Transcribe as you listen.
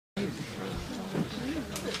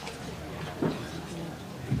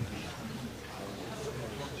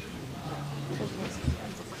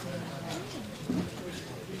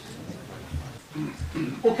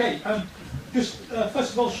Okay, just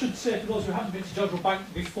first of all, should say for those who haven't been to Jodrell Bank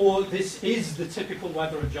before, this is the typical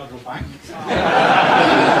weather at Jodrell Bank.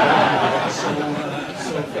 It's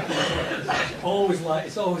always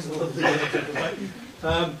a lovely day at Jodrell Bank.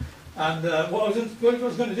 What I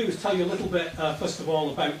was going to do is tell you a little bit, first of all,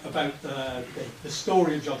 about the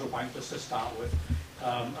story of Jodrell Bank, just to start with.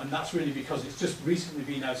 And that's really because it's just recently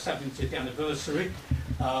been our 70th anniversary,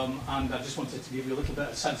 and I just wanted to give you a little bit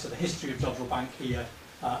of a sense of the history of Jodrell Bank here,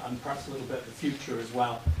 and perhaps a little bit of the future as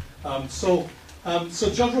well. So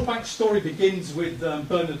Jodrell Bank's story begins with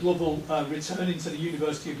Bernard Lovell returning to the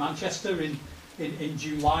University of Manchester in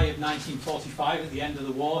July of 1945 at the end of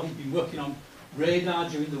the war. He'd been working on radar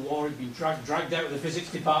during the war. He'd been dragged out of the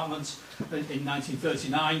physics department in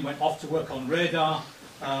 1939, went off to work on radar,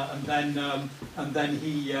 and then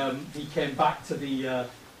he came back to the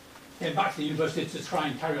university to try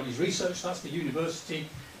and carry on his research. That's the university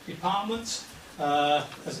department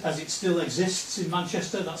as it still exists in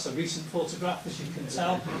Manchester. That's a recent photograph, as you can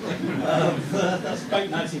tell. That's about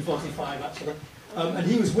 1945 actually, and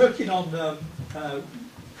he was working on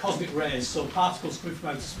cosmic rays, so particles coming from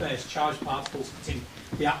outer space, charged particles hitting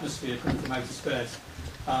the atmosphere coming from outer space.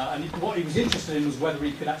 And what he was interested in was whether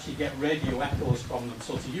he could actually get radio echoes from them,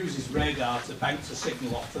 so to use his radar to bounce a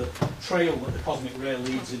signal off the trail that the cosmic ray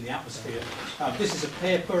leaves in the atmosphere. This is a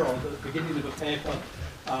paper, or the beginning of a paper,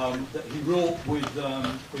 that he wrote with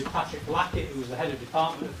Patrick Blackett, who was the head of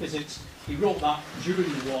Department of Physics. He wrote that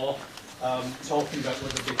during the war, talking about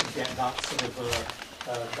whether they could get that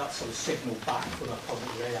sort of signal back for the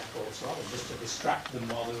cosmic ray echo. So that was just to distract them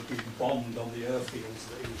while they were being bombed on the airfields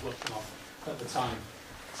that he was working on at the time.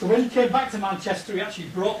 So when he came back to Manchester, he actually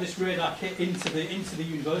brought this radar kit into the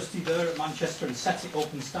university there at Manchester and set it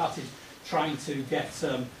up and started trying to get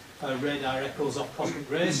radar echoes off cosmic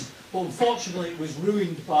rays. But unfortunately it was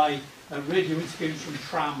ruined by radio interference from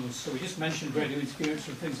trams. So we just mentioned radio interference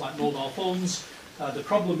from things like mobile phones. The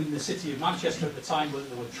problem in the city of Manchester at the time was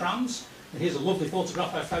that there were trams. And here's a lovely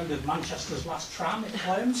photograph I found of Manchester's last tram, it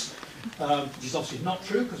claims, which is obviously not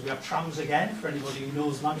true because we have trams again. For anybody who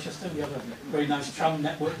knows Manchester, we have a very nice tram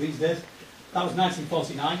network these days. That was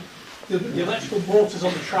 1949. The electrical motors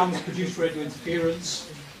on the trams produced radio interference.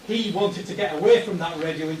 He wanted to get away from that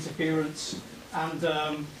radio interference, and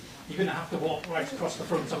you're going to have to walk right across the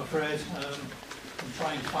front, I'm afraid, and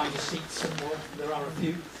try and find a seat somewhere. There are a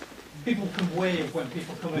few. People can wave when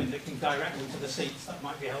people come in, they can direct them to the seats, that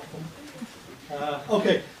might be helpful.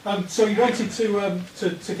 So he wanted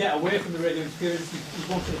to get away from the radio interference. He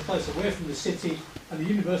wanted a place away from the city, and the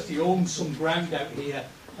university owned some ground out here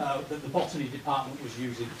that the botany department was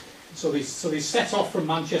using. So they set off from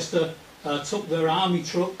Manchester, took their army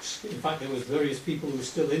trucks. In fact, there was various people who were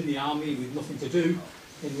still in the army with nothing to do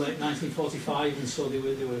in late 1945, and so they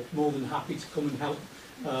were more than happy to come and help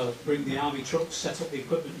bring the army trucks, set up the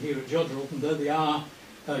equipment here at Jodrell, and there they are,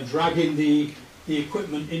 dragging the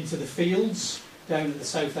equipment into the fields down at the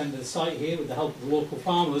south end of the site here with the help of the local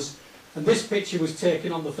farmers. And this picture was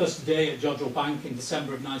taken on the first day at Jodrell Bank in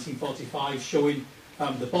December of 1945, showing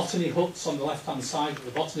the botany huts on the left-hand side that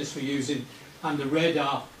the botanists were using, and the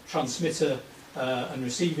radar transmitter and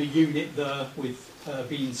receiver unit there with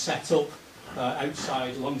being set up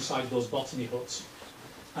outside alongside those botany huts.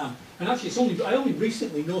 And actually, I only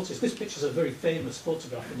recently noticed, this picture's a very famous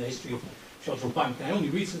photograph in the history of Jodrell Bank, and I only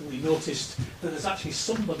recently noticed that there's actually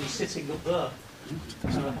somebody sitting up there. I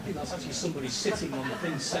think that's actually somebody sitting on the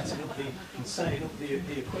thing, setting up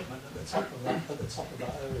the equipment at the top of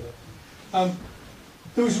that area.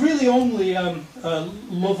 There was really only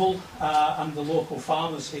Lovell and the local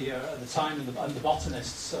farmers here at the time, and the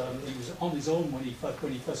botanists. He was on his own when he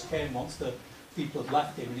first came, once the people had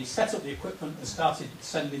left him, and he set up the equipment and started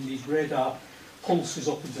sending these radar pulses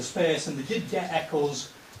up into space, and they did get echoes,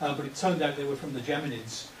 but it turned out they were from the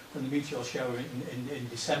Geminids, from the meteor shower in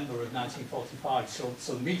December of 1945. So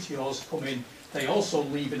the meteors come in, they also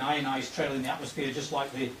leave an ionised trail in the atmosphere just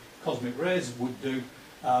like the cosmic rays would do,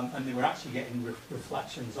 and they were actually getting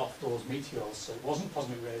reflections off those meteors. So it wasn't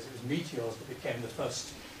cosmic rays, it was meteors that became the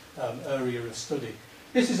first area of study.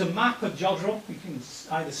 This is a map of Jodrell. You can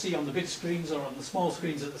either see on the big screens or on the small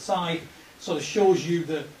screens at the side. Sort of shows you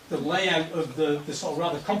the layout of the sort of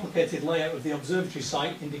rather complicated layout of the observatory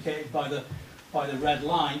site, indicated by the red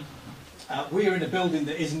line. We're in a building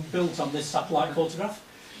that isn't built on this satellite photograph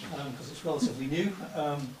because it's relatively new.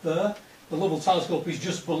 There, the Lovell telescope is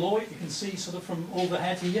just below it. You can see sort of from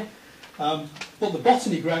overhead here. But the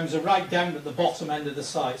botany grounds are right down at the bottom end of the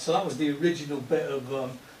site. So that was the original bit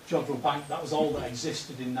of Jodrell Bank. That was all that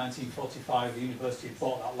existed in 1945. The university had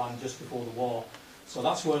bought that land just before the war. So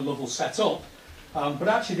that's where Lovell set up. But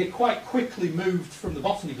actually they quite quickly moved from the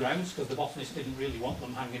botany grounds, because the botanists didn't really want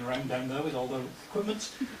them hanging around down there with all their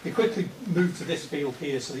equipment. They quickly moved to this field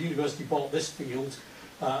here, so the university bought this field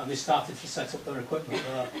and they started to set up their equipment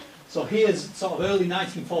there. So here's sort of early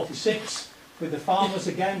 1946 with the farmers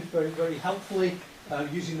again, very, very helpfully,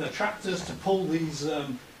 using their tractors to pull these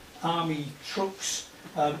army trucks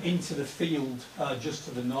into the field just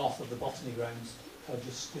to the north of the botany grounds,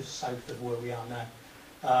 just south of where we are now.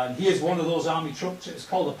 And here's one of those army trucks. It's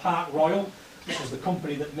called a Park Royal. This was the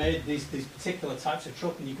company that made these particular types of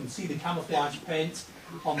truck, and you can see the camouflage paint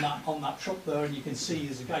on that truck there, and you can see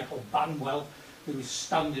there's a guy called Banwell who was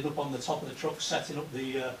standing up on the top of the truck setting up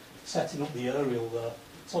the aerial there.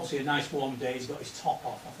 It's obviously a nice warm day. He's got his top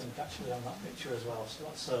off, I think, actually on that picture as well.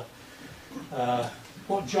 So that's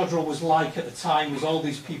what Jodrell was like at the time. Was all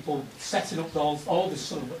these people setting up all this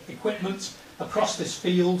sort of equipment across this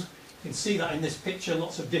field. You can see that in this picture,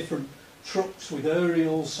 lots of different trucks with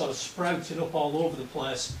aerials sort of sprouted up all over the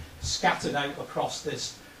place, scattered out across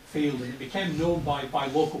this field, and it became known by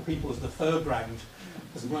local people as the fairground,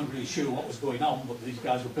 because they weren't really sure what was going on, but these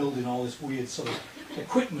guys were building all this weird sort of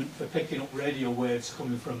equipment for picking up radio waves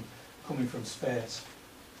coming from space.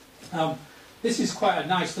 This is quite a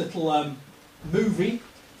nice little movie,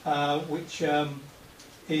 which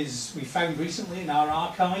we found recently in our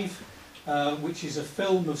archive. Which is a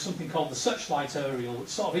film of something called the Searchlight Aerial, which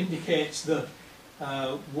sort of indicates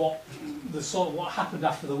what happened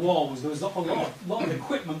after the war. Was there was a lot of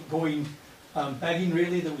equipment going begging,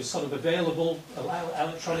 really, that was sort of available,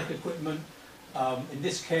 electronic equipment. In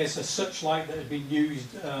this case, a searchlight that had been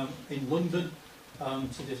used in London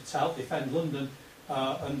to help defend London,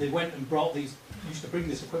 and they went and used to bring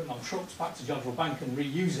this equipment on trucks back to Jodrell Bank and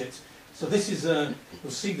reuse it. So this is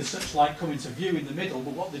you'll see the searchlight come into view in the middle,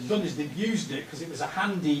 but what they've done is they've used it because it was a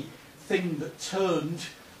handy thing that turned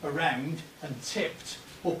around and tipped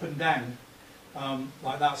up and down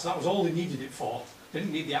like that. So that was all they needed it for. They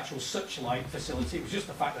didn't need the actual searchlight facility. It was just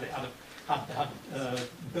the fact that it had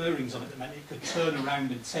bearings on it that meant it could turn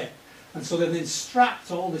around and tip. And so then they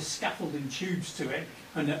strapped all this scaffolding tubes to it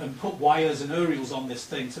and put wires and aerials on this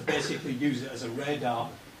thing to basically use it as a radar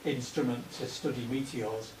instrument to study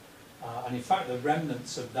meteors. And in fact, the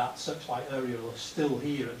remnants of that searchlight aerial are still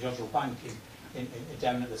here at Jodrell Bank,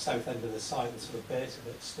 down at the south end of the site. The sort of base of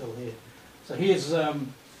it's still here. So here's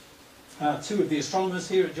two of the astronomers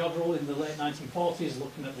here at Jodrell in the late 1940s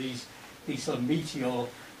looking at these sort of meteor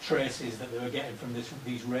traces that they were getting from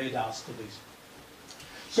these radar studies.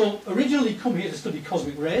 So originally come here to study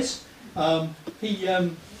cosmic rays. He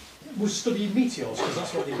was studying meteors because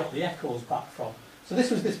that's what they got the echoes back from. So this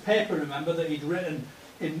was this paper, remember, that he'd written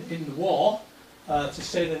in the war to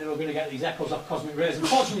say that they were going to get these echoes of cosmic rays.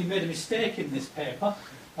 Unfortunately, he made a mistake in this paper,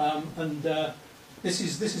 and this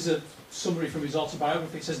is a summary from his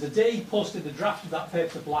autobiography. It says, the day he posted the draft of that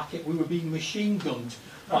paper to Blackett, we were being machine gunned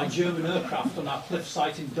by German aircraft on our cliff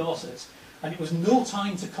site in Dorset, and it was no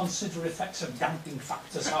time to consider effects of damping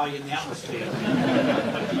factors high in the atmosphere.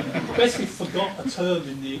 He basically forgot a term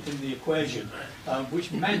in the equation,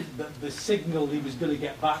 which meant that the signal he was going to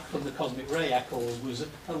get back from the cosmic ray echoes was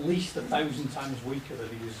at least 1,000 times weaker than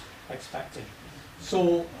he was expecting.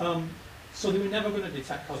 So they were never going to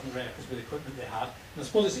detect cosmic ray echoes with the equipment they had. And I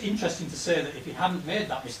suppose it's interesting to say that if he hadn't made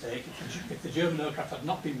that mistake, if the German aircraft had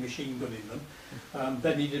not been machine gunning them,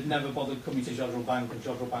 then he'd have never bothered coming to Jodrell Bank, and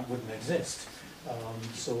Jodrell Bank wouldn't exist.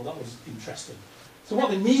 So that was interesting. So what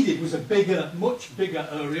they needed was a much bigger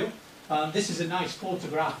aerial. This is a nice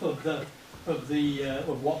photograph of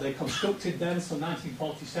what they constructed then. So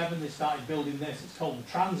 1947 they started building this. It's called the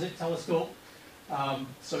Transit Telescope.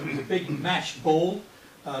 So it was a big mesh ball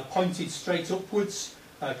pointed straight upwards,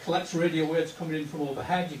 collects radio waves coming in from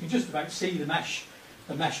overhead. You can just about see the mesh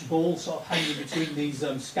ball sort of hanging between these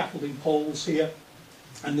scaffolding poles here,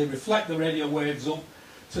 and they reflect the radio waves up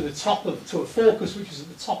to a focus which is at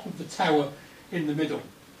the top of the tower in the middle.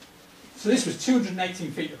 So this was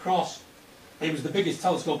 218 feet across. It was the biggest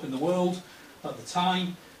telescope in the world at the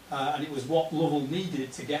time, and it was what Lovell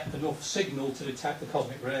needed to get enough signal to detect the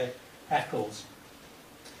cosmic ray echoes.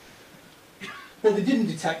 But they didn't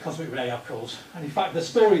detect cosmic ray echoes, and in fact the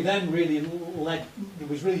story then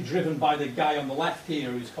was really driven by the guy on the left here,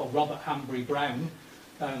 who's called Robert Hanbury Brown,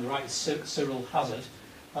 and on the right is Cyril Hazard.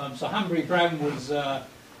 So Hanbury Brown was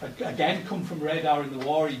again come from radar in the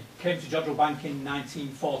war. He came to Jodrell Bank in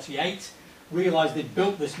 1948, realised they'd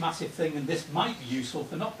built this massive thing, and this might be useful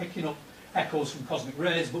for not picking up echoes from cosmic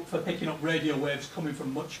rays, but for picking up radio waves coming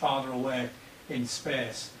from much farther away in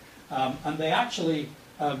space. And they actually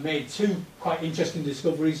made two quite interesting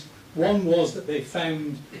discoveries. One was that they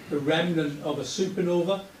found the remnant of a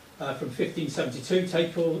supernova from 1572,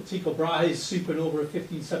 Tycho Brahe's supernova of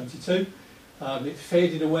 1572. It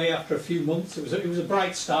faded away after a few months. It was a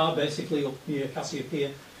bright star, basically, up near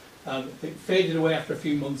Cassiopeia. It faded away after a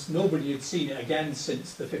few months. Nobody had seen it again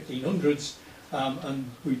since the 1500s, and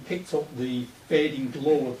we picked up the fading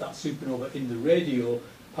glow of that supernova in the radio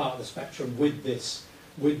part of the spectrum with this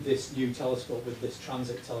new telescope, with this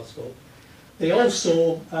transit telescope. They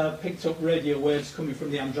also picked up radio waves coming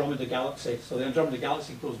from the Andromeda Galaxy. So the Andromeda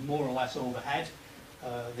Galaxy goes more or less overhead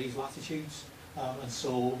these latitudes, and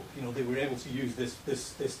so they were able to use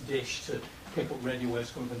this dish to pick up radio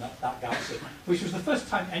waves coming from that galaxy, which was the first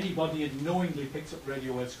time anybody had knowingly picked up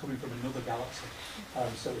radio waves coming from another galaxy.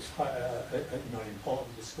 So it was quite an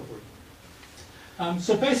important discovery.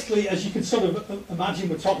 So basically, as you can sort of imagine,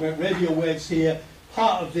 we're talking about radio waves here,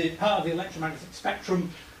 part of the electromagnetic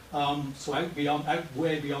spectrum. So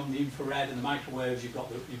way beyond the infrared and the microwaves, you've got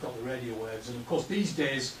the radio waves, and of course these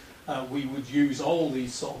days we would use all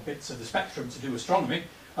these sort of bits of the spectrum to do astronomy.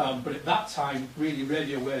 But at that time, really,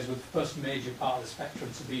 radio waves were the first major part of the spectrum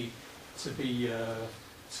to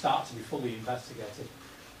start to be fully investigated.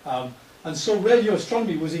 And so radio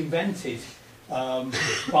astronomy was invented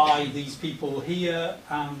by these people here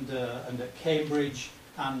and at Cambridge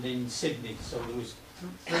and in Sydney. So there was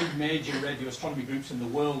three major radio astronomy groups in the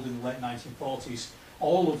world in the late 1940s,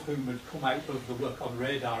 all of whom had come out of the work on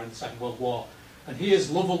radar in the Second World War. And here's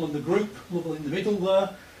Lovell and the group, Lovell in the middle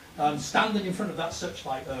there, standing in front of that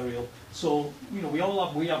searchlight aerial. So,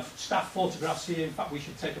 we have staff photographs here. In fact, we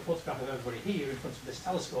should take a photograph of everybody here in front of this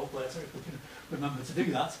telescope later, if we can remember to do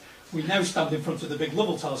that. We now stand in front of the big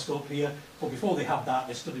Lovell telescope here, but before they had that,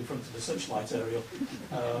 they stood in front of the searchlight aerial.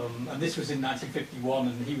 And this was in 1951,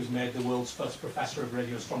 and he was made the world's first professor of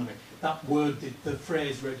radio astronomy. That the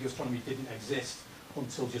phrase radio astronomy didn't exist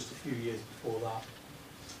until just a few years before that.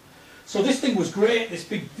 So this thing was great, this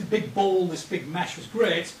big bowl, this big mesh was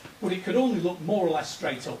great, but it could only look more or less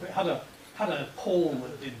straight up. It had a pole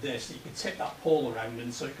that did this, that you could tip that pole around,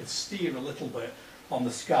 and so it could steer a little bit on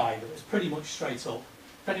the sky. It was pretty much straight up.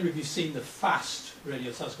 If any of you have seen the FAST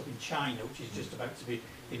radio telescope in China, which is just about to be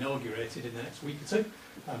inaugurated in the next week or two,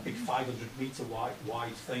 a big 500-metre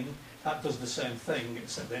wide thing, that does the same thing,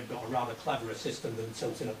 except they've got a rather cleverer system than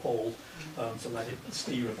tilting a pole to let it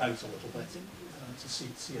steer about a little bit. To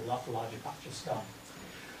see a larger patch of sky.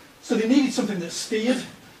 So they needed something that steered.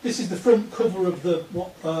 This is the front cover of the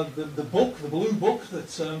book, the blue book,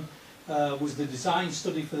 that was the design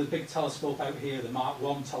study for the big telescope out here, the Mark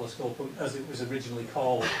I telescope, as it was originally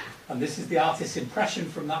called. And this is the artist's impression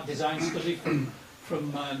from that design study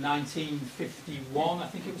from 1951, I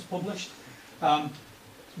think it was published.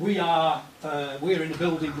 We're in a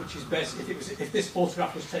building which is best. If this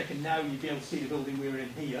photograph was taken now, you'd be able to see the building we're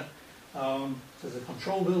in here. So there's a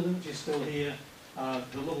control building which is still here,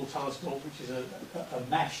 the Lovell telescope, which is a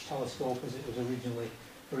mesh telescope as it was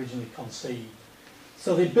originally conceived.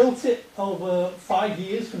 So they built it over 5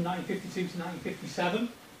 years, from 1952 to 1957.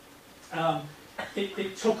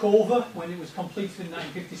 It took over when it was completed in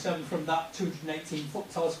 1957 from that 218-foot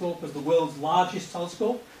telescope as the world's largest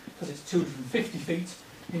telescope, because it's 250 feet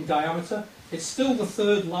in diameter. It's still the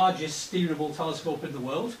third largest steerable telescope in the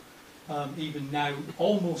world. Even now,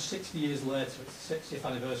 almost 60 years later, it's the 60th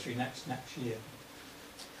anniversary next year.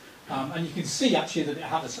 And you can see actually that it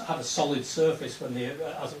had a solid surface when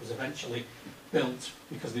as it was eventually built,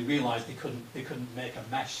 because they realised they couldn't make a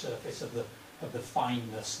mesh surface of the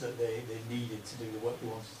fineness that they needed to do the work they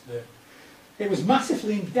wanted to do. It was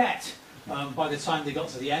massively in debt by the time they got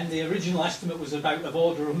to the end. The original estimate was of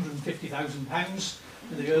order £150,000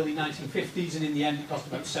 in the early 1950s, and in the end it cost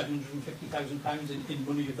about £750,000 in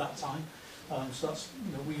money of that time. So that's,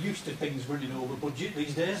 we're used to things running over budget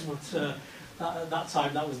these days, but at that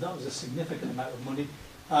time that was a significant amount of money.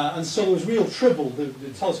 And so there was real trouble. The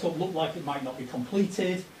telescope looked like it might not be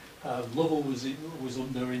completed. Lovell was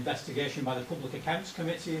under investigation by the Public Accounts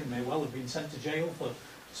Committee and may well have been sent to jail for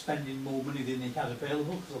spending more money than he had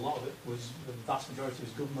available, because a lot of it the vast majority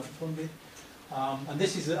was government funded. And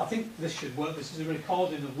this is, I think this should work, this is a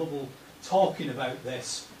recording of Lovell talking about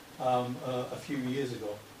this a few years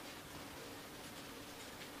ago.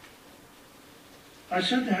 I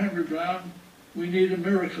said to Henry Brown, we need a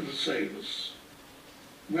miracle to save us.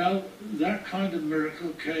 Well, that kind of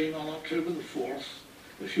miracle came on October the 4th,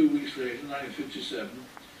 a few weeks later, 1957,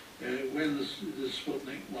 when the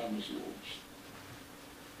Sputnik 1 was launched.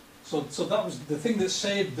 So that was the thing that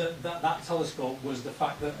saved that telescope, was the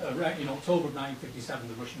fact that in October of 1957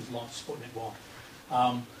 the Russians launched Sputnik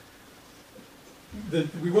 1.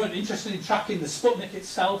 we weren't interested in tracking the Sputnik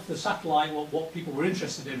itself, the satellite. What people were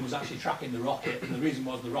interested in was actually tracking the rocket, and the reason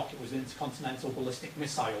was the rocket was an intercontinental ballistic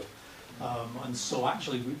missile. And so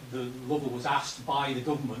actually the Lovell was asked by the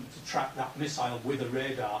government to track that missile with a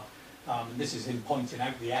radar. And this is him pointing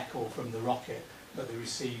out the echo from the rocket that they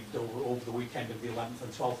received over the weekend of the 11th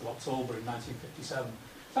and 12th of October in 1957.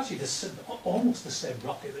 It's actually almost the same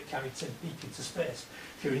rocket that carried Tim Peake into space.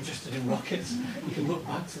 If you're interested in rockets, you can look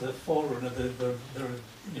back to the forerunner.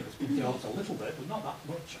 It's been developed a little bit, but not that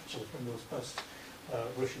much actually from those first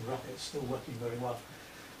Russian rockets, still working very well.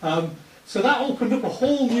 So that opened up a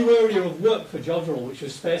whole new area of work for Jodrell, which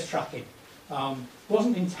was space tracking.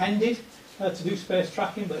 Wasn't intended to do space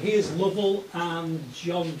tracking, but here's Lovell and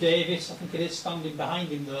John Davis, I think it is, standing behind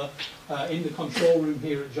him there in the control room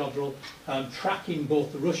here at Jodrell, tracking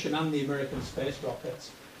both the Russian and the American space rockets.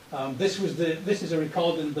 This is a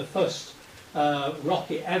recording of the first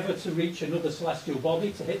rocket ever to reach another celestial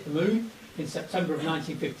body, to hit the moon in September of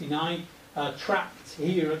 1959, tracked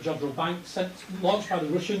here at Jodrell Bank, launched by the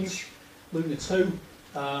Russians, Luna 2,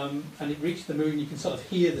 and it reached the moon. You can sort of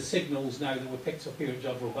hear the signals now that were picked up here at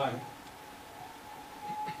Jodrell Bank.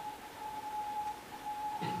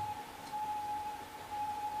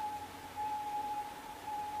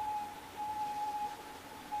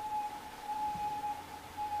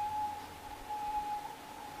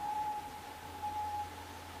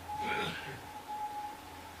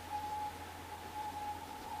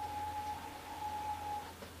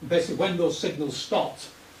 Basically, when those signals stopped,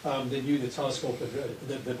 they knew the telescope,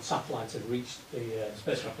 the satellite had reached, the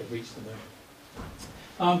spacecraft had reached the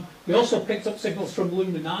moon. We also picked up signals from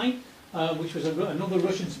Luna 9, which was another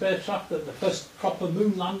Russian spacecraft, the first proper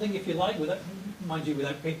moon landing, if you like, mind you,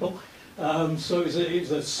 without people. So it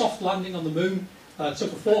was a soft landing on the moon.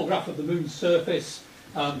 Took a photograph of the moon's surface.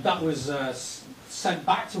 That was sent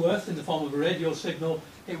back to Earth in the form of a radio signal.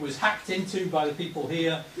 It was hacked into by the people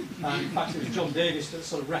here. In fact, it was John Davis that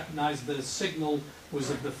sort of recognised the signal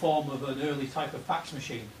was of the form of an early type of fax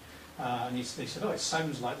machine. And they said, oh, it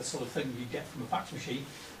sounds like the sort of thing you get from a fax machine.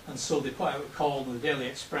 And so they put out a call, and the Daily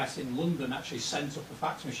Express in London actually sent up a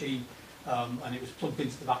fax machine, and it was plugged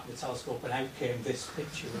into the back of the telescope, and out came this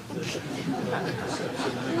picture of the surface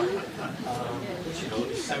of the moon, which,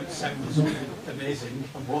 it sounds amazing,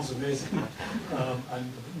 and was amazing,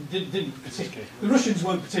 and didn't particularly. The Russians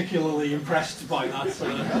weren't particularly impressed by that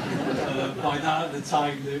at the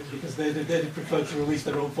time, because they'd preferred to release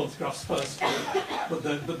their own photographs first. But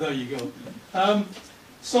there you go.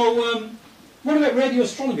 What about radio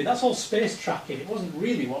astronomy? That's all space tracking. It wasn't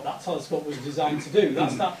really what that telescope was designed to do.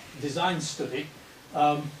 That's that design study.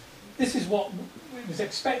 This is what it was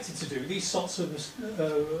expected to do, these sorts of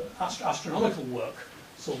astronomical work.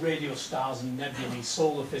 So radio stars and nebulae,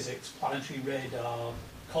 solar physics, planetary radar,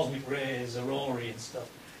 cosmic rays, aurorae and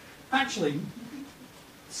stuff. Actually,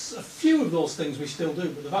 a few of those things we still do,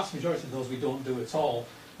 but the vast majority of those we don't do at all.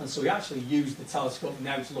 And so we actually use the telescope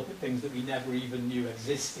now to look at things that we never even knew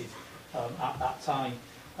existed. At that time.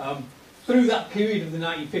 Through that period of the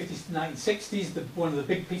 1950s to 1960s, one of the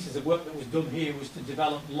big pieces of work that was done here was to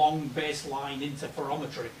develop long baseline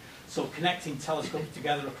interferometry, so connecting telescopes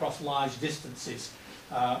together across large distances,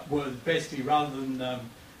 where basically rather than,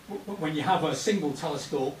 when you have a single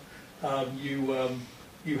telescope, you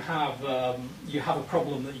have a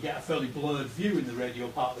problem that you get a fairly blurred view in the radio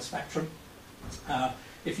part of the spectrum.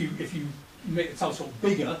 If you make the telescope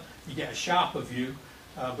bigger, you get a sharper view.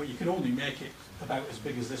 But you can only make it about as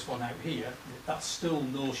big as this one out here. That's still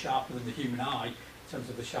no sharper than the human eye in terms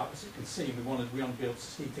of the sharpness it can see. And we want to be able to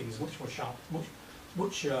see things much more sharp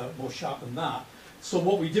than that. So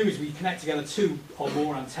what we do is we connect together two or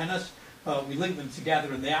more antennas. We link them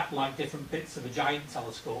together, and they act like different bits of a giant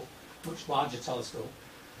telescope, much larger telescope.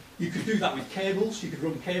 You could do that with cables. You could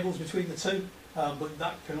run cables between the two, but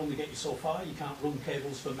that can only get you so far. You can't run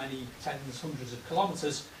cables for many tens, hundreds of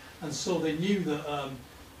kilometres. And so they knew that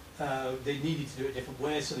they needed to do it different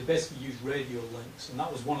ways, so they basically used radio links. And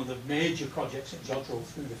that was one of the major projects at Jodrell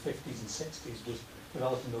through the 50s and 60s, was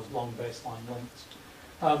developing those long baseline links.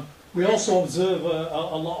 We also observe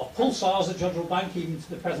a lot of pulsars at Jodrell Bank, even to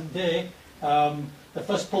the present day. The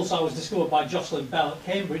first pulsar was discovered by Jocelyn Bell at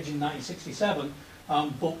Cambridge in 1967,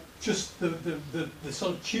 but just the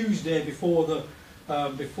sort of Tuesday before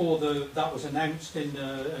that was announced in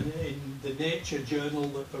the Nature journal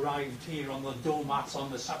that arrived here on the doormat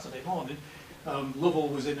on the Saturday morning, Lovell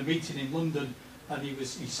was in a meeting in London, and he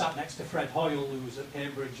sat next to Fred Hoyle, who was at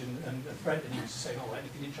Cambridge, and he was saying, oh,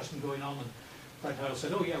 anything interesting going on? And Fred Hoyle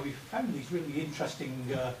said, oh yeah, we found these really interesting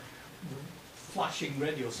flashing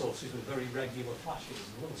radio sources with very regular flashes.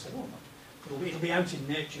 And Lovell said, oh, it'll be out in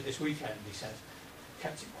Nature this weekend, he said.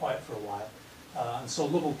 kept it quiet for a while. And so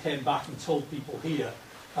Lovell came back and told people here,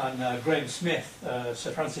 and Graham Smith,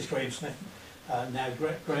 Sir Francis Graham Smith, now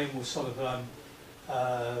Graham was sort of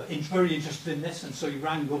very interested in this, and so he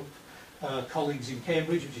rang up colleagues in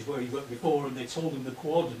Cambridge, which is where he worked before, and they told him the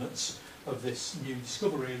coordinates of this new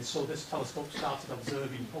discovery, and so this telescope started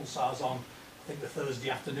observing pulsars on, I think, the Thursday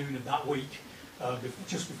afternoon of that week,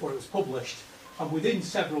 just before it was published. And within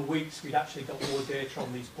several weeks, we'd actually got more data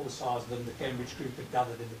on these pulsars than the Cambridge group had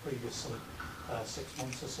gathered in the previous sort of 6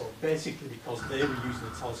 months or so, basically because they were using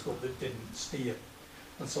a telescope that didn't steer.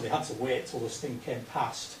 And so they had to wait till this thing came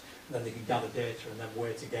past, and then they could gather data, and then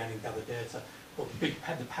wait again and gather data. But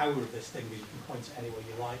the power of this thing is you can point it anywhere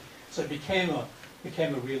you like. So it became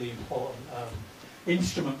a really important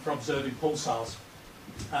instrument for observing pulsars.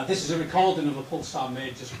 This is a recording of a pulsar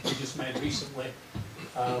we just made recently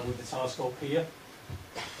with the telescope here.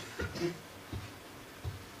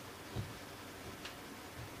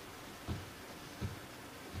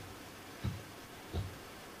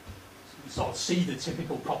 Sort of see the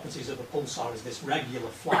typical properties of a pulsar as this regular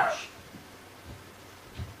flash,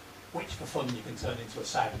 which for fun you can turn into a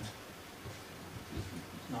sound.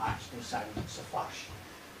 It's not actually a sound, it's a flash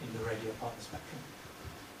in the radio part of the spectrum.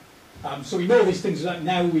 So we know these things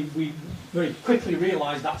now. We very quickly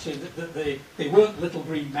realised actually that they weren't little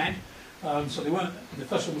green men. So they weren't. The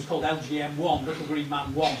first one was called LGM1, Little Green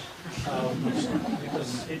Man 1,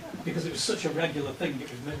 because it was such a regular thing. It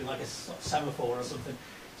was maybe like a semaphore or something.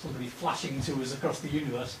 Somebody flashing to us across the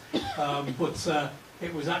universe, but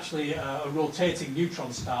it was actually a rotating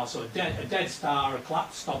neutron star, so a dead star, a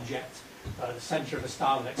collapsed object, the centre of a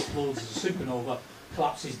star that explodes as a supernova,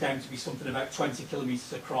 collapses down to be something about 20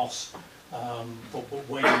 kilometres across, but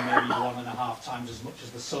weighing maybe 1.5 times as much as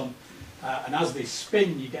the sun. And as they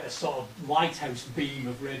spin, you get a sort of lighthouse beam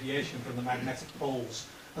of radiation from the magnetic poles,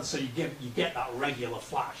 and so you get that regular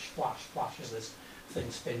flash as this thing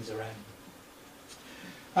spins around.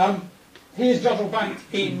 Here's Jodrell Bank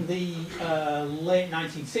in the late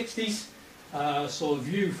 1960s. So a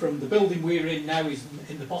view from the building we're in now is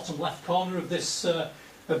in the bottom left corner of this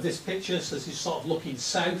picture. So this is sort of looking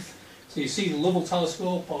south. So you see the Lovell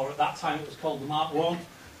telescope, or at that time it was called the Mark I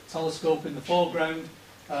telescope, in the foreground.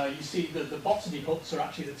 You see that the botany huts are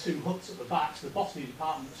actually the two huts at the back. So the botany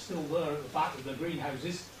department is still there at the back with the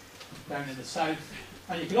greenhouses down in the south.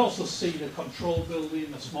 And you can also see the control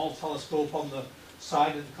building, a small telescope on the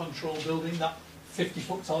side of the control building. That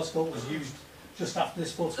 50-foot telescope was used just after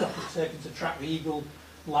this photograph was taken to track the Eagle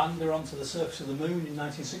lander onto the surface of the moon in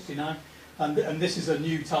 1969. And this is a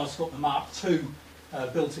new telescope, the Mark II,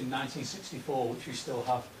 built in 1964, which we still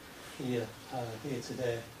have here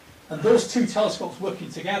today. And those two telescopes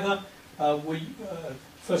working together,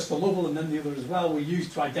 first the Lovell and then the other as well, were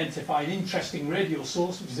used to identify an interesting radio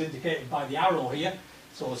source, which is indicated by the arrow here.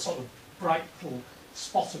 So a sort of bright little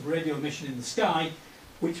spot of radio emission in the sky,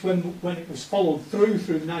 which when it was followed through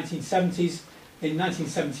the 1970s, in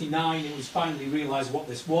 1979 it was finally realised what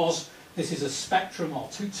this was. This is a spectrum, or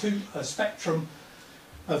a spectrum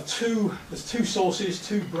of there's two sources,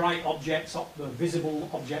 two bright objects, visible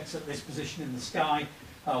objects at this position in the sky,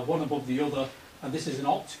 one above the other, and this is an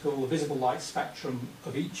optical, visible light spectrum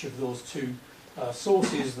of each of those two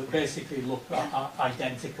sources that basically look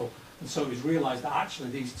identical. And so it was realised that actually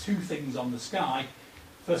these two things on the sky,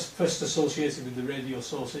 first associated with the radio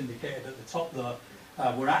source indicated at the top there,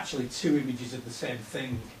 were actually two images of the same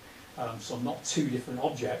thing. So not two different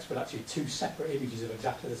objects, but actually two separate images of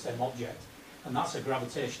exactly the same object. And that's a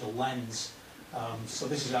gravitational lens. So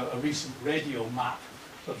this is a recent radio map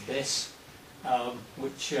of this,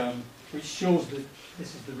 which shows that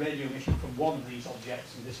this is the radio emission from one of these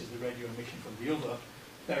objects, and this is the radio emission from the other.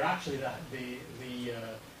 They're actually the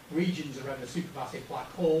regions around a supermassive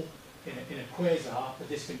black hole in a quasar, a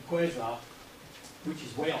distant quasar, which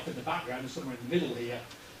is way off in the background, somewhere in the middle here.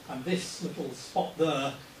 And this little spot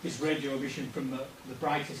there is radio emission from the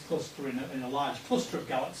brightest cluster in a large cluster of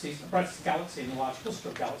galaxies. The brightest galaxy in a large cluster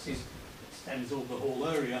of galaxies extends over the whole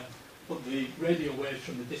area, but the radio waves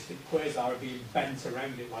from the distant quasar are being bent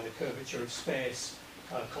around it by the curvature of space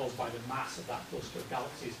caused by the mass of that cluster of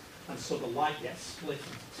galaxies, and so the light gets split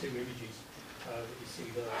into two images that you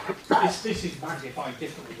see there. This is magnified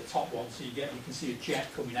differently, the top one, so you can see a jet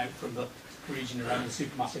coming out from the region around the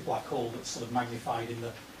supermassive black hole that's sort of magnified in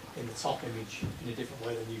the top image in a different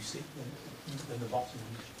way than you see than the bottom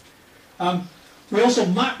image. We also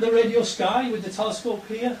mapped the radio sky with the telescope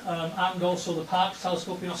here, and also the Parkes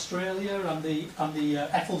telescope in Australia, and the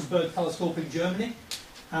Effelsberg telescope in Germany,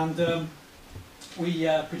 and we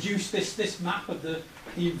produced this map of the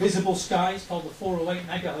visible sky. It's called the 408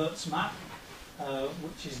 megahertz map,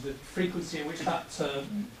 which is the frequency at which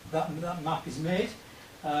that map is made.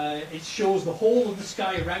 It shows the whole of the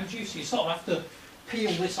sky around you, so you sort of have to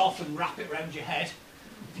peel this off and wrap it around your head.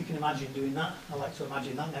 If you can imagine doing that. I like to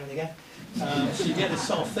imagine that now and again. So you get this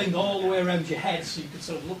sort of thing all the way around your head, so you can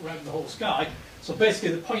sort of look around the whole sky. So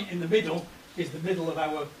basically the point in the middle is the middle of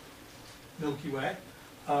our Milky Way,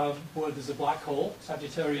 where there's a black hole,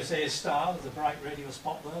 Sagittarius A star. There's a bright radio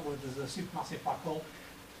spot there where there's a supermassive black hole.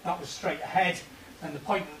 That was straight ahead, and the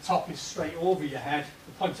point at the top is straight over your head.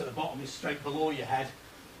 The point at the bottom is straight below your head.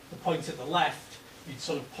 The point at the left, you'd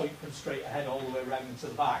sort of point from straight ahead all the way around into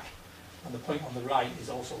the back. And the point on the right is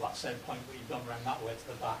also that same point, but you've gone around that way to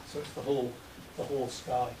the back. So it's the whole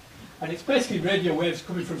sky. And it's basically radio waves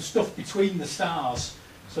coming from stuff between the stars.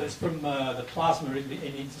 So it's from the plasma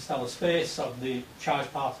in interstellar space, so the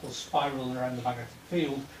charged particles spiraling around the magnetic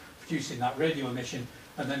field, producing that radio emission.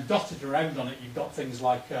 And then dotted around on it, you've got things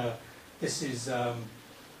like this is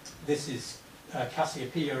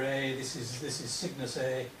Cassiopeia A, this is Cygnus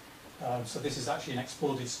A. So this is actually an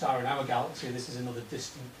exploded star in our galaxy. This is another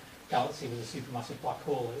distant galaxy with a supermassive black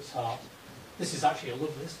hole at its heart. This is actually a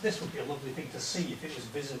lovely. This would be a lovely thing to see if it was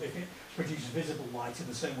visible, if it produced visible light in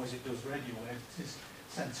the same way as it does radio waves. This is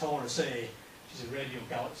Centaurus A, which is a radio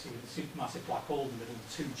galaxy with a supermassive black hole in the middle and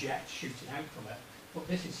two jets shooting out from it. But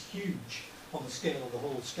this is huge on the scale of the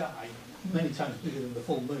whole sky, many times bigger than the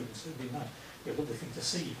full moon. So it'd be nice, a lovely thing to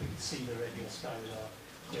see if we could see the radio sky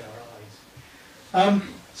with our eyes.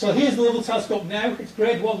 So here's the Lovell Telescope now. It's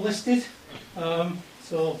Grade 1 listed.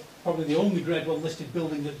 So probably the only Grade 1 listed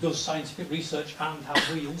building that does scientific research and has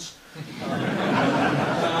wheels.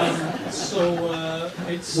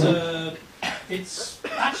 It's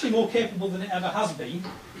actually more capable than it ever has been,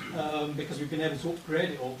 because we've been able to upgrade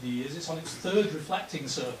it over the years. It's on its third reflecting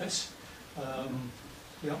surface.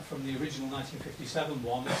 From the original 1957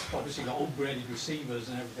 one. It's obviously got upgraded receivers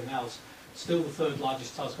and everything else. Still the third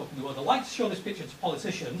largest telescope in the world. I like to show this picture to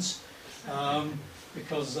politicians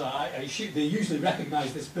because they usually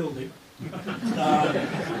recognise this building. And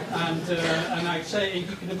I'd say, if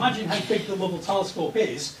you can imagine how big the Lovell Telescope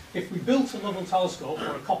is, if we built a Lovell Telescope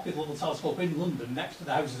or a copy of the Lovell Telescope in London next to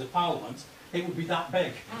the Houses of Parliament, it would be that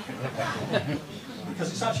big.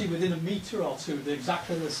 Because it's actually within a metre or two, they're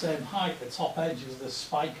exactly the same height, the top edge as the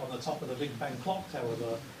spike on the top of the Big Ben clock tower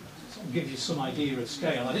there. So it gives you some idea of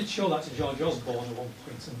scale. I did show that to George Osborne at one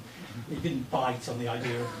point, and he didn't bite on the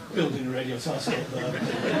idea of building a radio telescope there.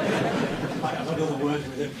 Might have another word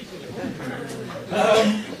with him.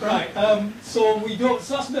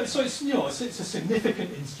 It's a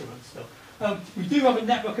significant instrument still. We do have a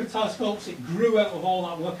network of telescopes. It grew out of all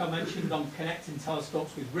that work I mentioned on connecting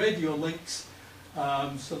telescopes with radio links.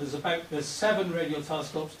 So there's 7 radio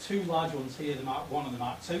telescopes, 2 large ones here, the Mark 1 and the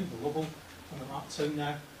Mark 2, the Lovell and the Mark 2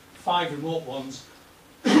 now, 5 remote ones.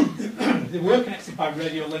 They were connected by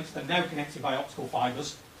radio links, they're now connected by optical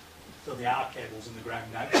fibres, so there are cables in the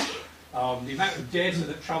ground now. The amount of data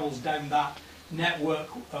that travels down that network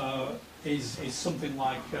is something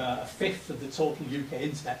like a fifth of the total UK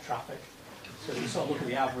internet traffic. So if you sort of look at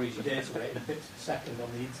the average data rate in bits per second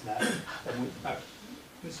on the internet, then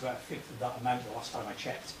it's about a fifth of that amount the last time I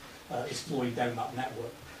checked is flowing down that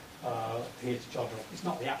network here to Jodrell.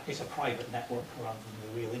 It's a private network rather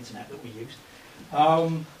than the real internet that we use.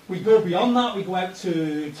 We go beyond that, we go out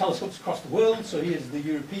to telescopes across the world. So here's the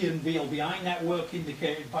European VLBI network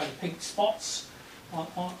indicated by the pink spots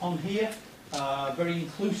on here. Very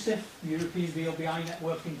inclusive. The European VLBI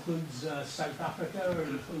network includes South Africa, it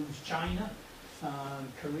includes China,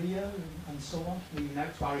 Korea, and so on. Moving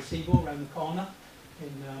out to Arecibo around the corner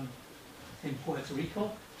in Puerto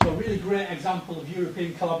Rico. So a really great example of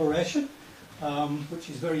European collaboration, which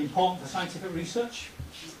is very important for scientific research.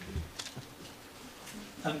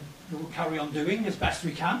 And we'll carry on doing as best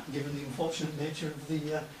we can, given the unfortunate nature of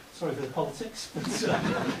the politics. But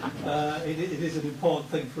it is an important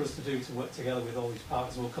thing for us to do, to work together with all these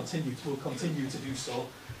partners. We'll continue to do so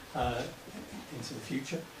into the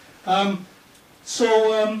future.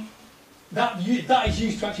 That is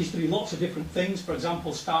used to actually study lots of different things. For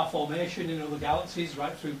example, star formation in other galaxies,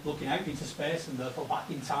 right through looking out into space and therefore back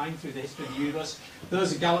in time through the history of the universe.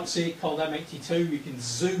 There's a galaxy called M82. You can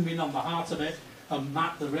zoom in on the heart of it and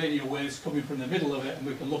map the radio waves coming from the middle of it, and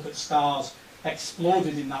we can look at stars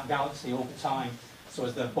exploded in that galaxy over time. So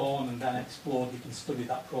as they're born and then explode, we can study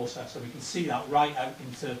that process, and we can see that right out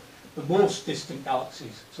into the most distant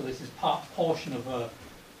galaxies. So this is portion of the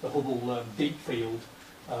Hubble deep field,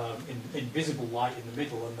 in visible light in the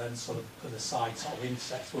middle, and then sort of to the side sort of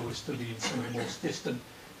insects where we're studying some of the most distant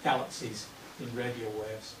galaxies in radio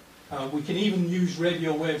waves. We can even use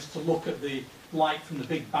radio waves to look at the light from the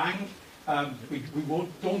Big Bang.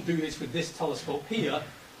 don't do this with this telescope here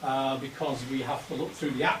because we have to look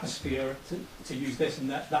through the atmosphere to use this, and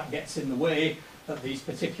that gets in the way at these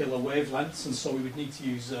particular wavelengths, and so we would need to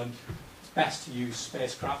use, it's best to use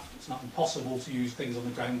spacecraft. It's not impossible to use things on the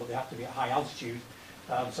ground, but they have to be at high altitude.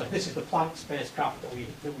 So this is the Planck spacecraft that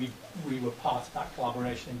we were part of that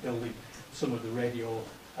collaboration in building some of the radio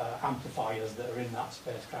amplifiers that are in that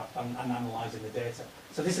spacecraft and analysing the data.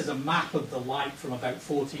 So this is a map of the light from about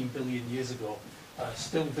 14 billion years ago,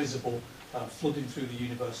 still visible, flooding through the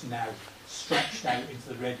universe now, stretched out into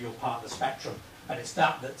the radio part of the spectrum. And it's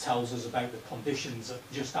that tells us about the conditions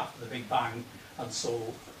just after the Big Bang, and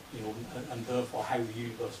so, you know, and therefore how the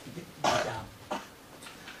universe began.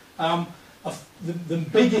 The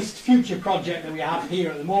biggest future project that we have here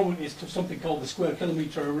at the moment is something called the Square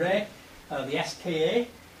Kilometre Array, the SKA,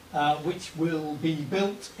 which will be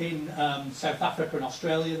built in South Africa and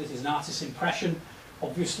Australia. This is an artist's impression,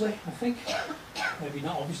 obviously, I think. Maybe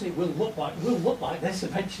not obviously. It will look like this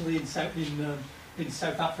eventually in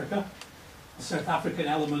South Africa. The South African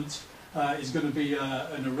element is going to be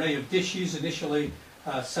an array of dishes, initially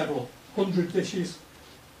several hundred dishes,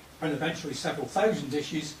 and eventually several thousand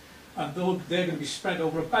dishes. And they're going to be spread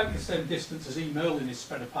over about the same distance as E. Merlin is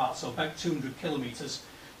spread apart, so about 200 kilometres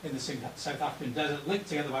in the South African desert, linked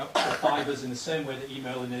together about fibres in the same way that E.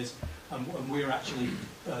 Merlin is, and we're actually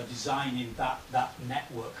designing that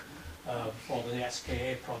network for the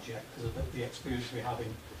SKA project because of the experience we have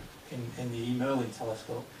in the E. Merlin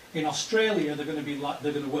telescope. In Australia, they're going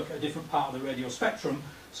to work at a different part of the radio spectrum,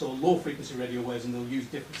 so low frequency radio waves, and they'll use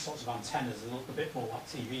different sorts of antennas. They'll look a bit more like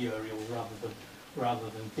TV aerials rather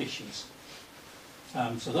than dishes.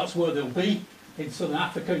 So that's where they'll be, in Southern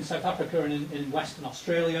Africa, in South Africa, and in Western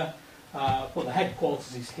Australia. But the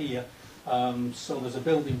headquarters is here. So there's a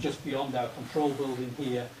building just beyond our control building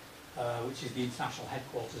here, which is the international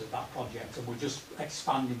headquarters of that project, and we're just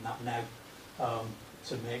expanding that now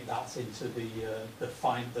to make that into the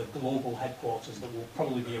global headquarters that will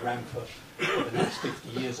probably be around for the next 50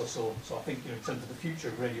 years or so. So I think, you know, in terms of the future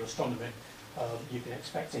of radio astronomy, you can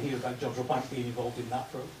expect to hear about Jodrell Bank being involved in that.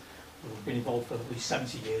 We've been involved for at least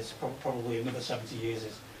 70 years. Probably another 70 years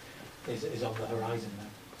is on the horizon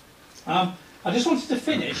now. I just wanted to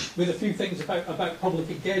finish with a few things about public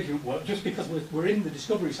engagement work, just because we're in the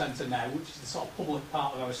Discovery Centre now, which is the sort of public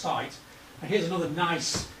part of our site. And here's another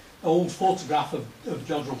nice old photograph of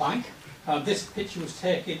Jodrell Bank. This picture was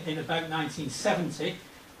taken in about 1970,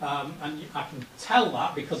 and I can tell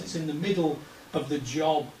that because it's in the middle of the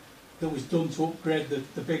job that was done to upgrade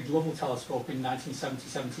the big Lovell telescope in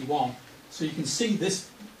 1970-71. So you can see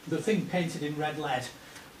the thing painted in red lead.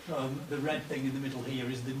 The red thing in the middle here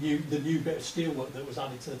is the new bit of steelwork that was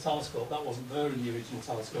added to the telescope. That wasn't there in the original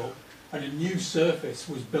telescope. And a new surface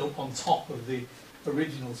was built on top of the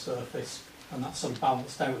original surface, and that sort of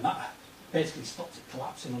balanced out, and that basically stopped it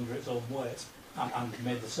collapsing under its own weight and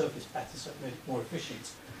made the surface better, so it made it more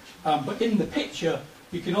efficient. But in the picture,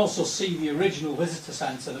 you can also see the original visitor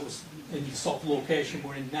centre that was in the sort of location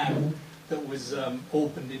we're in now, that was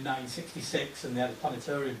opened in 1966, and they had a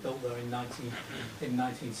planetarium built there in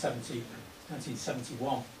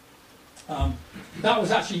 1971. That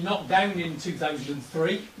was actually knocked down in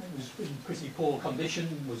 2003. It was in pretty poor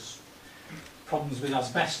condition, was problems with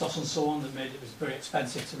asbestos and so on that made it was very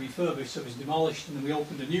expensive to refurbish, so it was demolished, and then we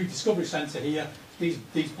opened a new Discovery Centre here. These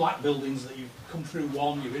black buildings that you come through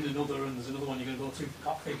one, you're in another, and there's another one you're going to go through for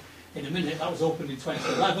coffee in a minute. That was opened in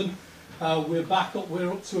 2011.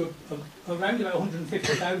 We're up to around about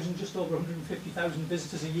 150,000, just over 150,000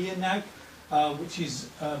 visitors a year now, which is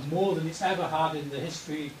more than it's ever had in the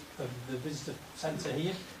history of the visitor centre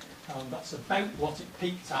here. That's about what it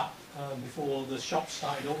peaked at before the shops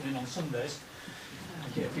started opening on Sundays.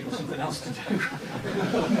 Give people something else to do.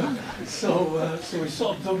 So we've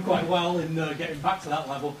sort of done quite well in getting back to that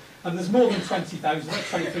level. And there's more than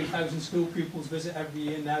 23,000 school pupils visit every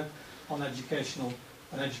year now on educational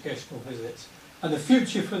visits. And the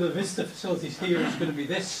future for the visitor facilities here is going to be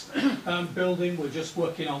this building. We're just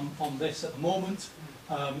working on this at the moment.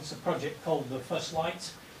 It's a project called the First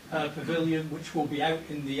Light Pavilion, which will be out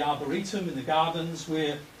in the Arboretum, in the gardens.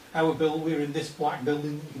 We're in this black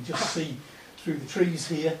building that you can just see through the trees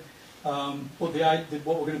here. But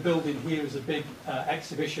what we're going to build in here is a big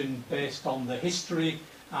exhibition based on the history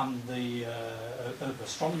and the of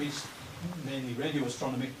astronomy, mainly radio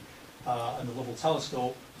astronomy, and the Lovell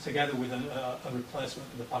telescope, together with a replacement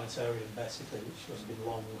of the planetarium, basically, which has been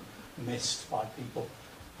long missed by people.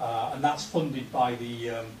 And that's funded by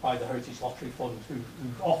the Heritage Lottery Fund, who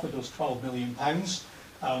offered us £12 million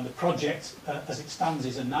The project, as it stands,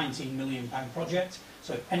 is a £19 million project.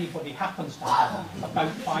 So if anybody happens to have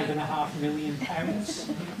about £5.5 million,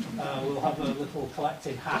 we'll have a little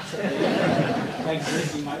collected hat at the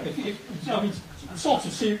exit. You might, I mean, sort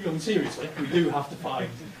of seriously, we do have to find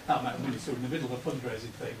that amount of money. So in the middle of a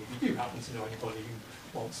fundraising thing, if you do happen to know anybody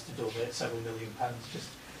who wants to donate several £1 million,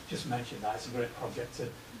 just mention that. It's a great project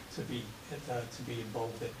to be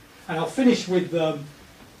involved in. And I'll finish with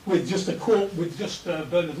just a quote, with just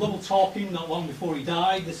Bernard Lovell talking not long before he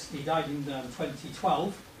died. He died in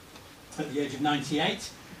 2012 at the age of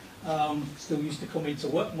 98. Still used to come into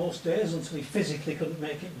work most days until he physically couldn't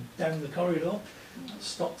make it down the corridor.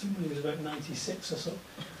 Stopped him when he was about 96 or so.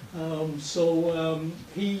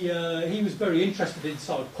 He was very interested in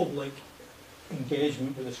sort of public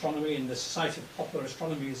engagement with astronomy, and the Society of Popular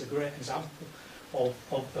Astronomy is a great example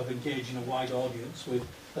of engaging a wide audience with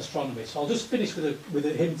astronomy. So I'll just finish with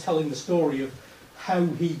him telling the story of how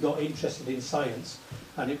he got interested in science,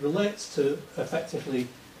 and it relates to effectively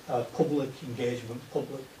public engagement,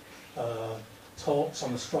 public talks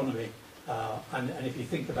on astronomy, and if you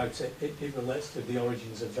think about it, it relates to the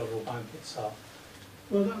origins of Jodrell Bank itself.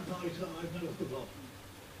 Well, that night I've never forgotten.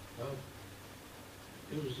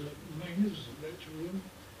 It was a magnificent lecture room,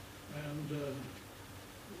 and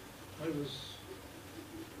I was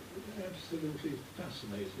absolutely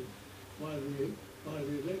fascinated by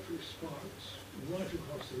the electric sparks right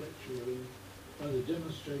across the lecture room, by the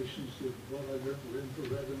demonstrations of what I learned were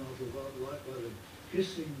infrared and ultraviolet light, by the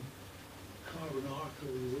hissing carbon arc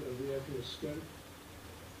of the oscilloscope.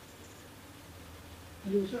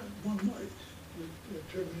 And it was that one night that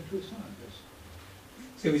turned me into a scientist.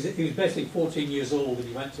 So he was basically 14 years old, and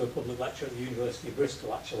he went to a public lecture at the University of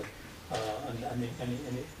Bristol, actually.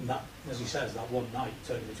 And that, as he says, that one night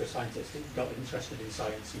turned him into a scientist. He got interested in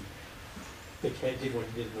science. He did what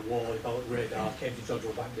he did in the war, developed radar, came to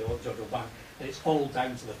Jodrell Bank, developed Jodrell Bank, and it's all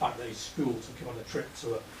down to the fact that his school took him on a trip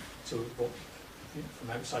from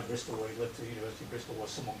outside Bristol, where he lived, to the University of Bristol, where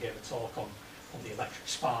someone gave a talk on the electric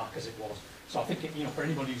spark, as it was. So I think, for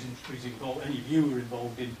anybody who's involved, any of you who are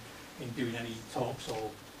involved in doing any talks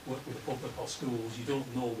or work with the public or schools, you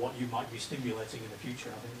don't know what you might be stimulating in the future.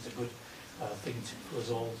 I think it's a good thing for us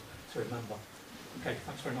all to remember. Okay,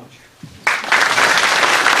 thanks very much.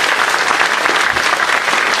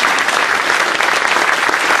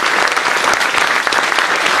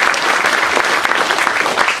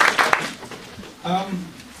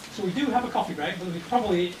 So we do have a coffee break, but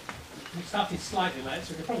we started slightly late,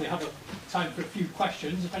 so we could probably have a time for a few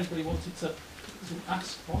questions if anybody wanted to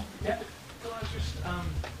ask one. Yeah. Well, I just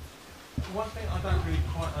one thing I don't really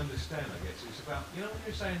quite understand, I guess, is about, when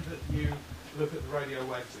you're saying that you look at the radio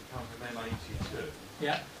waves that come from M82.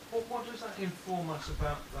 Yeah. What does that inform us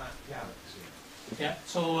about that galaxy? Yeah.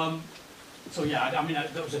 So yeah, I mean,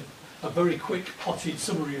 that was a very quick, potted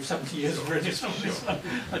summary of 70 years of radio astronomy. Sure.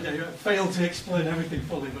 I failed to explain everything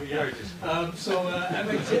fully, but yeah.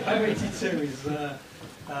 M82 is a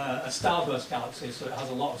starburst galaxy, so it has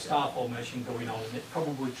a lot of star formation going on, and it's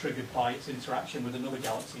probably triggered by its interaction with another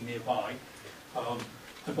galaxy nearby.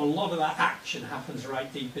 But a lot of that action happens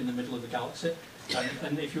right deep in the middle of the galaxy,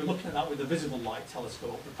 and if you're looking at that with a visible light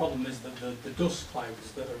telescope, the problem is that the dust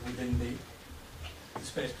clouds that are within the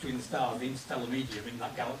space between the stars, the interstellar medium in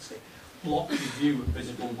that galaxy, block your view of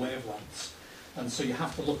visible wavelengths, and so you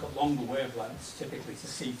have to look at longer wavelengths typically to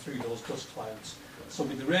see through those dust clouds. So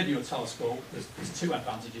with the radio telescope, there's two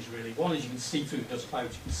advantages really. One is you can see through the dust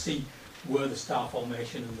clouds, you can see where the star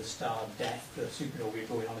formation and the star death, the supernovae, are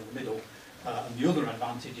going on in the middle. And the other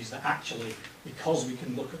advantage is that actually, because we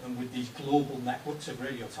can look at them with these global networks of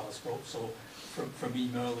radio telescopes, so from E.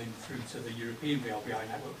 Merlin through to the European VLBI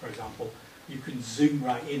network, for example, you can zoom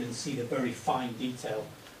right in and see the very fine detail.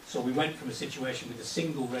 So we went from a situation with a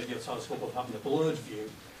single radio telescope of having a blurred view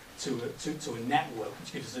to a network,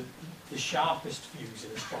 which gives us the sharpest views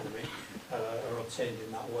in astronomy are obtained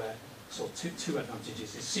in that way. So two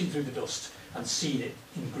advantages is seeing through the dust and seeing it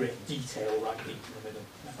in great detail right deep in the middle.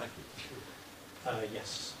 Thank you.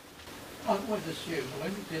 Yes. I would assume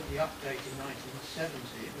when we did the update in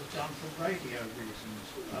 1970, it was done for radio reasons,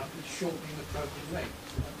 shortening the focal length.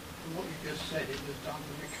 From what you just said, it was done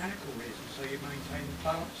for mechanical reasons, so you maintain the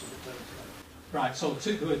balance of the telescope. Right, so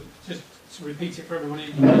just to repeat it for everyone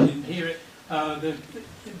who didn't hear it,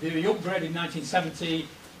 the upgrade in 1970,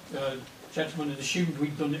 gentlemen had assumed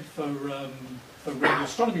we'd done it for radio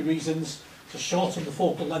astronomy reasons, to shorten the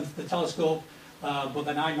focal length of the telescope, but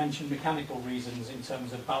then I mentioned mechanical reasons in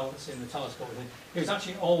terms of balancing the telescope. It was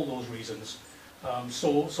actually all those reasons.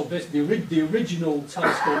 So basically the original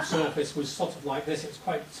telescope surface was sort of like this. It's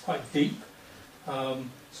quite deep,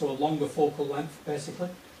 so a longer focal length basically,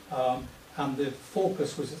 and the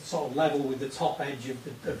focus was sort of level with the top edge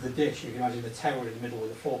of the dish. You can imagine the tower in the middle with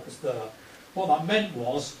the focus there. What that meant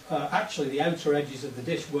was actually the outer edges of the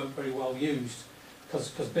dish weren't very well used,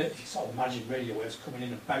 because if you sort of imagine radio waves coming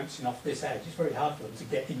in and bouncing off this edge, it's very hard for them to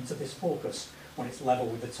get into this focus when it's level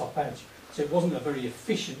with the top edge. So it wasn't a very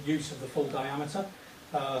efficient use of the full diameter.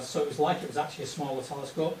 So it was like it was actually a smaller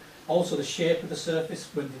telescope. Also the shape of the surface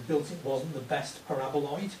when they built it wasn't the best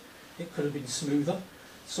paraboloid. It could have been smoother.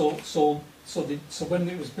 So when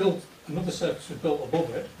it was built, another surface was built above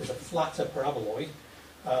it, was a flatter paraboloid,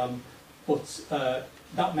 but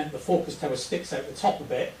that meant the focus tower sticks out the top a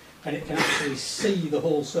bit and it can actually see the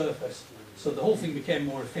whole surface. So the whole thing became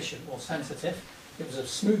more efficient, more sensitive. It was a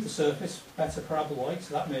smoother surface, better paraboloid,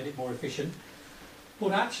 so that made it more efficient.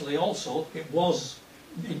 But actually also it was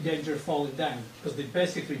in danger of falling down because they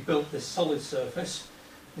basically built this solid surface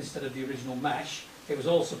instead of the original mesh. It was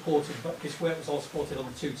all supported, but this way it was all supported on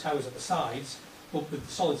the two towers at the sides, but with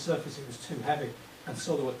the solid surface it was too heavy, and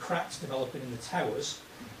so there were cracks developing in the towers,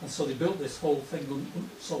 and so they built this whole thing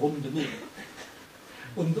sort of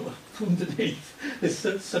underneath this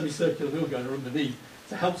semicircular wheel girder underneath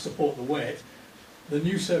to help support the weight. The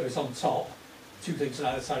new surface on top, two things on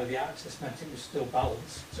either side of the axis, meant it was still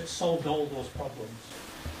balanced, so it solved all those problems.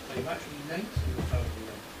 So you've actually lengthened the focal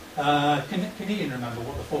length. Can Ian remember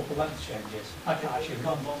what the focal length change is? I can't actually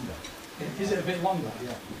remember. Longer. Is it a bit longer?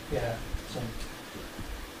 Yeah. Yeah. So,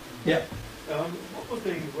 yeah. What were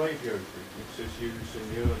the radio frequencies used in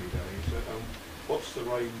the early days? What's the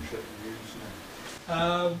range that you use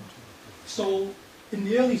now? So in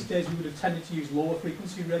the earliest days we would have tended to use lower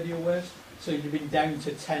frequency radio waves, so you'd have been down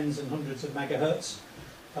to tens and hundreds of megahertz.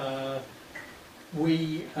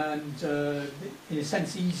 In a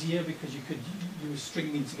sense easier because you were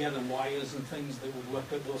stringing together wires and things that would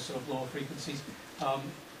work at those sort of lower frequencies.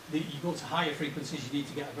 You go to higher frequencies, you need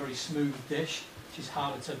to get a very smooth dish, which is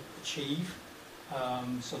harder to achieve.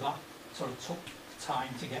 So that sort of took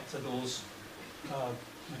time to get to those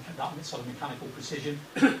that sort of mechanical precision.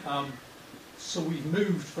 So we've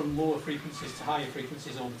moved from lower frequencies to higher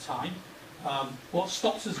frequencies over time. What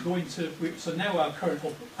stops us going to, so now our current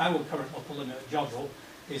upper limit at Jodrell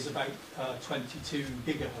is about 22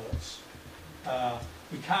 gigahertz.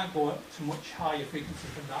 We can't go up to much higher frequency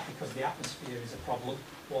than that because the atmosphere is a problem.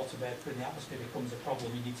 Water vapor in the atmosphere becomes a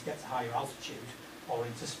problem. You need to get to higher altitude or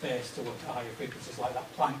into space to work at higher frequencies like that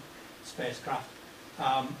Planck spacecraft.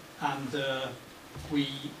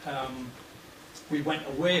 We went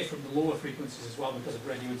away from the lower frequencies as well because of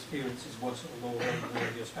radio interferences worse at the lower end of the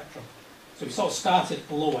radio spectrum. So we sort of started at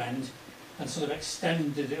the low end and sort of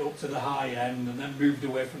extended it up to the high end and then moved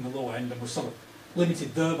away from the low end and we're sort of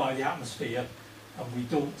limited there by the atmosphere, and we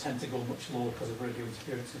don't tend to go much lower because of radio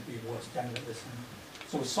interferences being worse down at this end.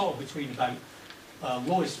 So we're sort of between about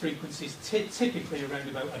lowest frequencies typically around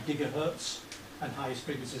about a gigahertz and highest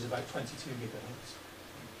frequencies about 22 gigahertz.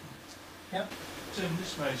 Yep. Tim,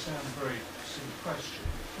 this may sound a very silly question.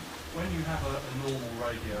 When you have a normal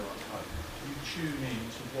radio at home, you tune in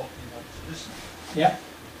to what you want to listen to. Yeah.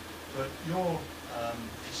 But you're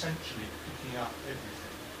essentially picking up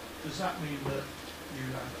everything. Does that mean that you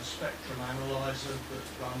have a spectrum analyzer that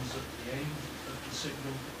runs at the end of the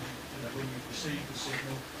signal? You know, when you receive the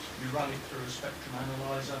signal, you run it through a spectrum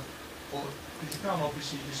analyzer? Or, because you can't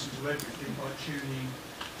obviously listen to everything by tuning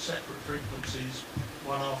separate frequencies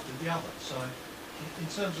one after the other. So in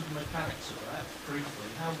terms of the mechanics of that, briefly,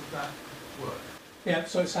 how would that work? Yeah,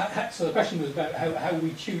 so the question was about how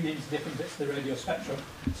we tune into different bits of the radio spectrum.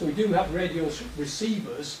 So we do have radio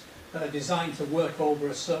receivers that are designed to work over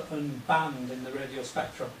a certain band in the radio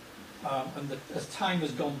spectrum. As time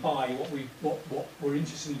has gone by, what we're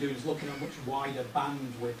interested in doing is looking at much wider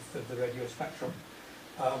bandwidth of the radio spectrum.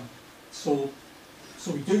 So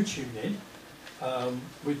we do tune in.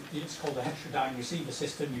 It's called a heterodyne receiver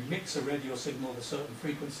system. You mix a radio signal at a certain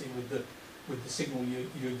frequency with the signal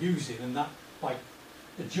you're using, and that, by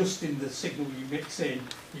adjusting the signal you mix in,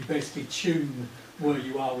 you basically tune where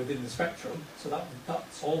you are within the spectrum. So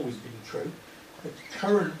that's always been true. The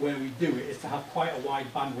current way we do it is to have quite a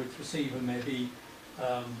wide bandwidth receiver, maybe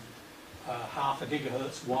half a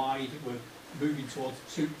gigahertz wide. We're moving towards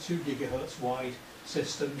 2 gigahertz wide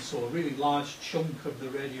systems, so a really large chunk of the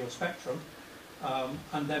radio spectrum.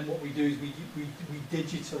 And then what we do is we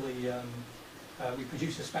digitally, we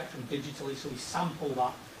produce a spectrum digitally, so we sample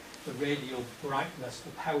that, the radio brightness,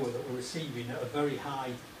 the power that we're receiving at a very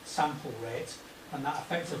high sample rate, and that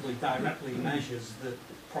effectively directly measures the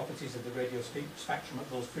properties of the radio spectrum at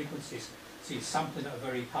those frequencies. So you're sampling at a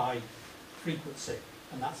very high frequency,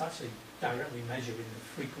 and that's actually directly measuring the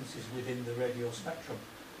frequencies within the radio spectrum.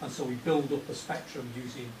 And so we build up a spectrum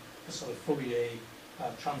using a sort of Fourier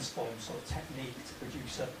transform sort of technique to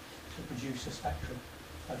produce a spectrum.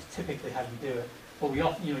 That's typically how we do it. But we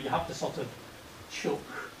often, you have to sort of chuck.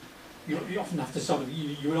 You often have to sort of,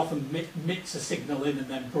 you would often mix a signal in and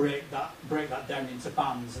then break that down into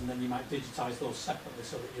bands, and then you might digitize those separately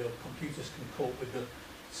so that your computers can cope with the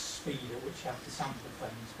speed at which you have to sample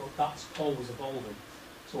things. But that's always evolving.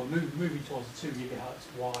 So we're moving towards a 2 gigahertz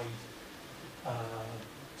wide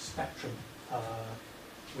spectrum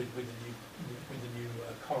with the new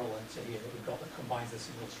coral lens here that we've got that combines the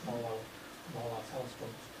signals from all our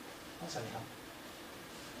telescopes. That's anyhow.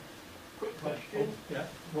 Quick question. Yeah,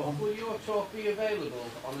 go on. Will your talk be available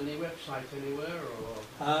on any website anywhere or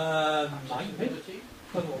Might be. accessibility?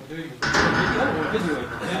 That's what we're doing. We're videoing.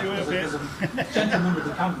 There's a gentleman with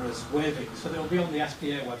the cameras waving, so they'll be on the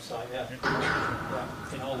SPA website, yeah,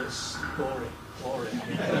 in all its glory.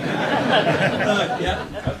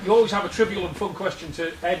 You always have a trivial and fun question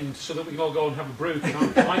to end so that we can all go and have a brew.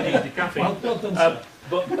 I need the caffeine. Well done, sir.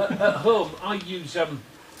 But at home, I use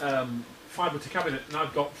fibre to cabinet, and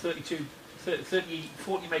I've got 40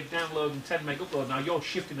 meg download and 10 meg upload. Now you're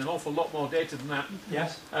shifting an awful lot more data than that.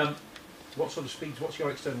 Yes. What sort of speeds? What's your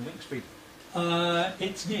external link speed?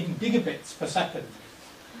 It's in gigabits per second.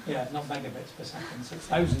 Yeah, not megabits per second. So it's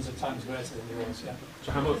thousands of times greater than yours. Yeah.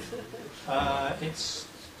 So how much? It's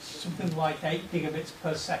something like 8 gigabits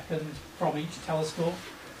per second from each telescope,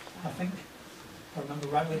 I think. If I remember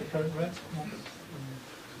rightly, the current rate.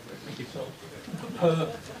 So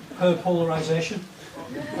per polarization.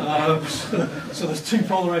 So there's 2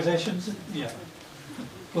 polarizations. Yeah.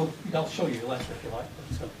 Well, I'll show you later if you like.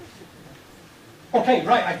 Okay,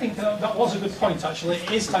 right, I think that was a good point actually.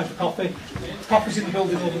 It is time for coffee. Coffee's in the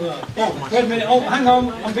building over there. Oh, wait a minute, oh, hang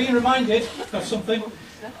on, I'm being reminded of something.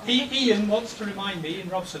 Ian wants to remind me, Ian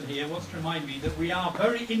Robson here, wants to remind me that we are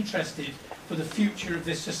very interested for the future of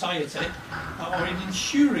this society, or in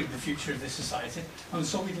ensuring the future of this society, and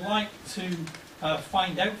so we'd like to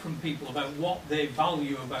find out from people about what they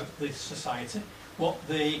value about this society, what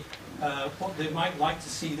they might like to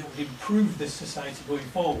see that would improve this society going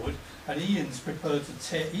forward. And Ian's prepared to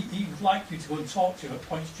take, he'd like you to go and talk to him at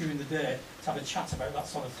points during the day to have a chat about that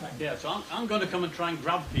sort of thing. Yeah, so I'm going to come and try and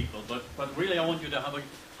grab people, but really I want you to have a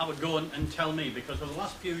go and tell me, because for the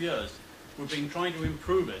last few years we've been trying to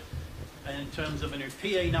improve it in terms of a new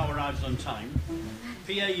PA now arrives on time.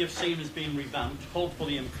 PA you've seen has been revamped,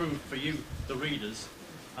 hopefully improved for you, the readers.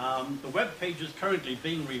 The web page is currently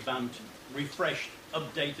being revamped, refreshed,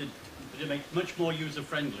 updated to make much more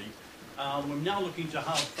user-friendly. We're now looking to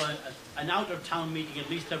have an out-of-town meeting at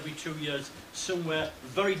least every 2 years, somewhere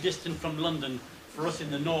very distant from London, for us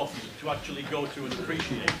in the north to actually go to and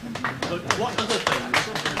appreciate. But what other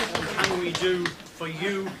things can we do for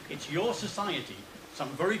you? It's your society, so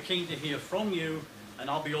I'm very keen to hear from you, and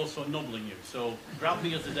I'll be also nobbling you. So grab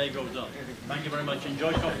me as the day goes on. Thank you very much.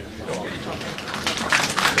 Enjoy coffee.